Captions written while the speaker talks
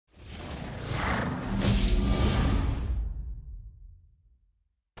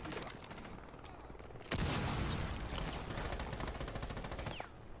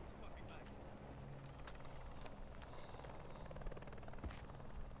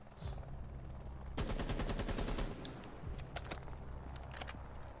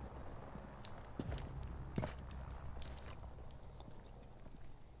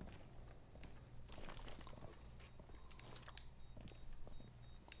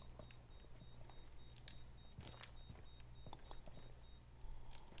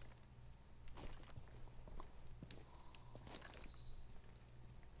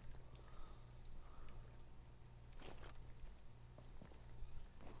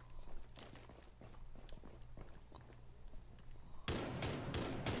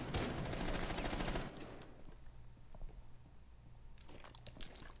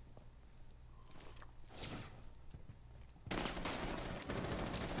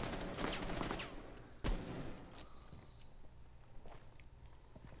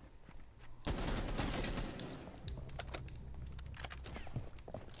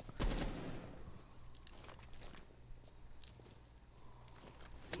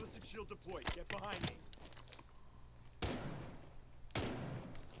shield deployed. Get behind me.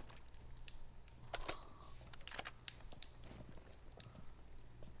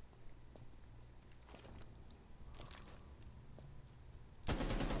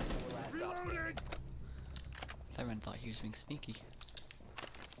 Reloaded! That man thought he was being sneaky.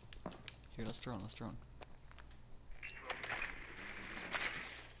 Here, let's drone, let's drone.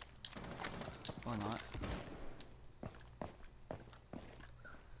 Or not.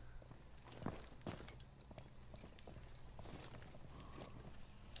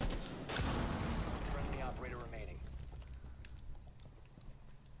 Friendly operator remaining.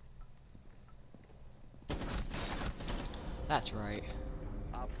 That's right.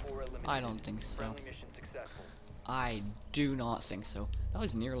 Op 4 eliminated. I don't think so. Friendly mission successful. I do not think so. That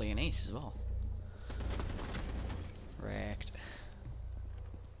was nearly an ace as well. Wrecked.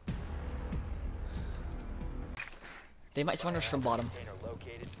 They might spawn us from bottom. Container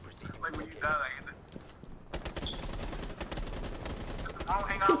located. Proceed to Like when you locate. die, wrong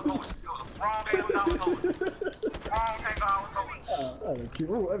hang I was holding. It was the wrong hang I was holding. Wrong hang I was holding.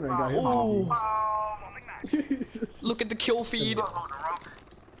 Oh, that man got him. Oh, Oh, my Jesus. look at the kill feed. I was holding the wrong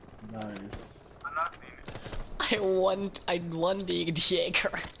hang. Nice. I'm not seeing it. I won the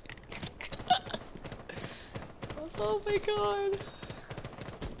Jaeger. Oh my god.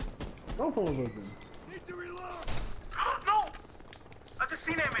 Don't follow open. Need to reload. No! I just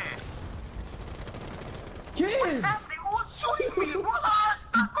seen that man. What's Kid! happening? Who's shooting me? What?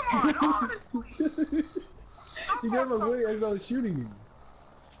 Come on, honestly. Stop You on never something. wait as I was shooting you.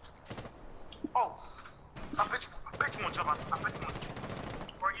 Oh, I bet you won't jump out. I bet you won't.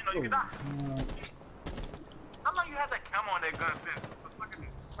 Or you know you can die. How long you had that camo on that gun since? The fucking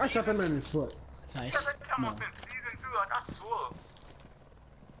I shot that man in his foot. You Nice. had that camo since season 2. Like I swear.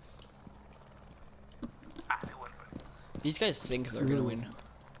 Ah, it wasn't funny. These guys think they're gonna win.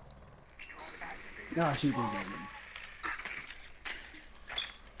 Ah, she did that.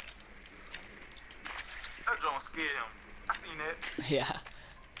 That drone scared him. I seen that.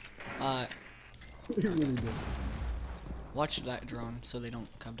 Yeah. He really did. Watch that drone so they don't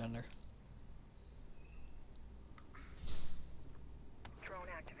come down there. Drone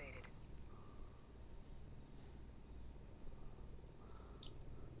activated.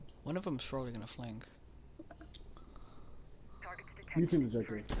 One of them's probably gonna flank. Targets You detected. team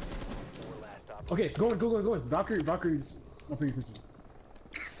objective. 4 last operator. Okay, go in. Valkyrie's not paying attention.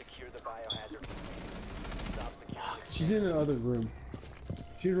 Secure the biohazard. Stop security. She's in the other room.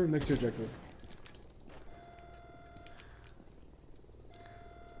 She's in the room next to objective.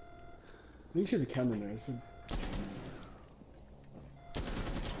 I think she has a camera there. So...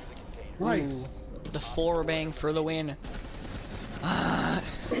 Nice. The 4-bang for the win. Ah,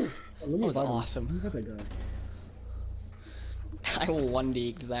 Oh, let me That was invite him. awesome. Look at that guy. I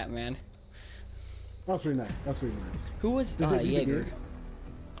 1D'd that man. That was really nice. That's really nice. Who was Did they beat the Jaeger? game?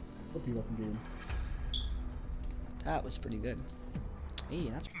 What the fucking game? That was pretty good. Hey,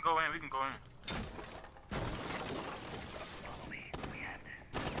 that's We can go in. We can go in.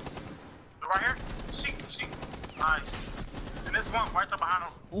 Right here. She. Nice. And this one right there behind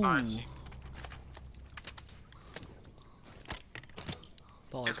him. ooh. Nice.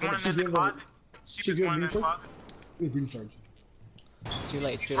 Ball. I There's one in could've- the good. closet. She's She's good, one in the Nico. closet. It's green charge. It's too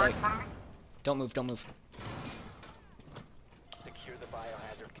late. It's too Right late. in front of me. Don't move. Don't move. Secure the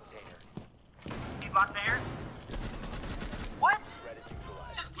biohazard container. He's locked in here. What? Threat is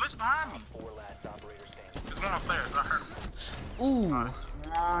neutralized. Just glitched behind me. 4 last operator standing. There's one upstairs. I heard him. Ooh.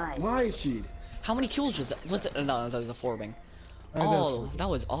 Nice, she. How many kills was that? Was it? No, that was a 4-bang. I know. Oh, that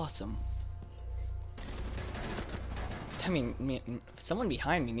was awesome. I mean, someone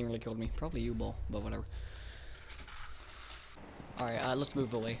behind me nearly killed me. Probably you, Bull, but whatever. Alright, let's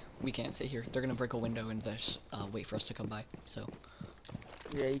move away. We can't sit here. They're gonna break a window and just wait for us to come by. So,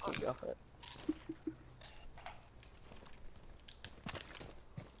 Yeah, you can go for it.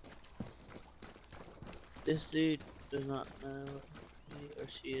 This dude does not know what he or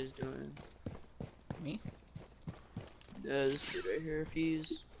she is doing. me? This dude right here, if he's...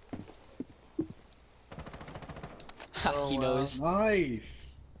 Oh, He wow. knows. Nice.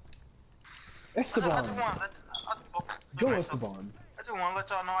 I just Esteban. want Go Esteban. I just want to let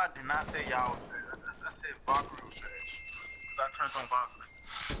y'all know I did not say y'all was trash. I said Valkyrie was trash. Because I turned on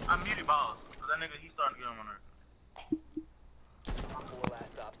Valkyrie. I muted balls. Because that nigga, he started to get on my nerves. 4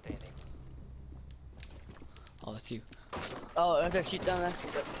 last stop standing. Oh, that's you. Oh, okay, shoot down that.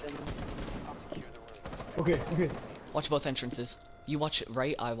 Shoot down. Secure the room. Okay. Watch both entrances. You watch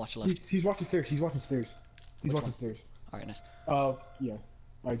right, I watch left. He's watching stairs. He's watching stairs. He's Which watching one? stairs. Alright, nice. Yeah.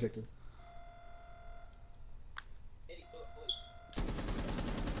 My objective.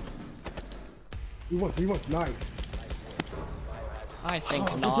 We won. Nice. I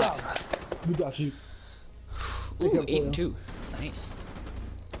think Oh, not. We got you. Ooh, 8 and 2. Nice.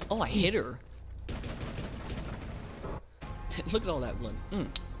 Oh, I hit her. Look at all that blood.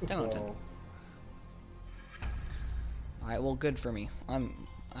 10 out of 10. Alright, well, good for me.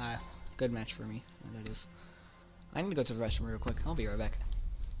 Good match for me. That is. I need to go to the restroom real quick. I'll be right back.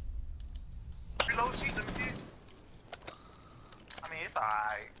 Reload sheet, let me see it. I mean, it's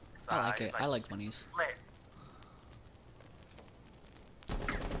alright. I like it. I like bunnies. Flat.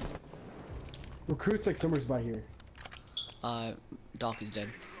 Recruits like Summer's by here. Doc is dead.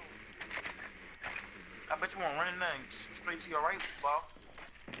 I bet you won't run in there and straight to your right,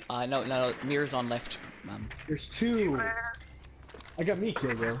 Bob. No, mirrors on left. There's two. Ass. I got me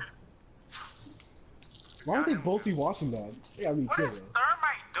killed, bro. Why don't they both be watching that? They got me What killed, is bro.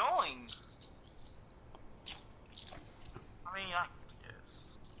 Thermite doing? I mean, I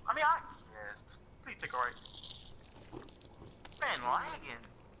guess. Please take a right. Man, lagging.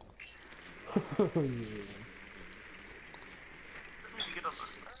 Yeah. Just need to get up the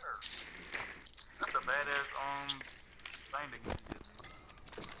stairs. That's a badass thing to get.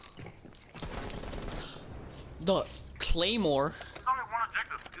 The Claymore. It's only one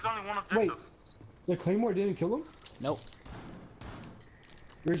objective. It's only one Wait, objective. the Claymore didn't kill him? Nope.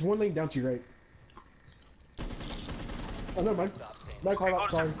 There's one laying down to your right. Oh, never mind. My call Hey, go out,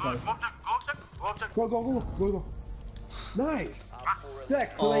 to sorry. check. Go check. Go. Nice!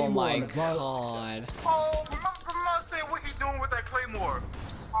 That Oh Claymore, my bro. god. Oh, remember saying what he doing with that claymore?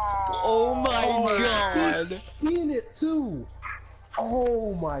 Oh my god. He's seen it too!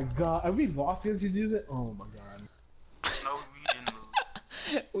 Oh my god. Have we lost against these dudes? Oh my god. No, we didn't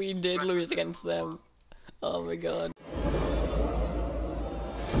lose. We did lose against them. Oh my god.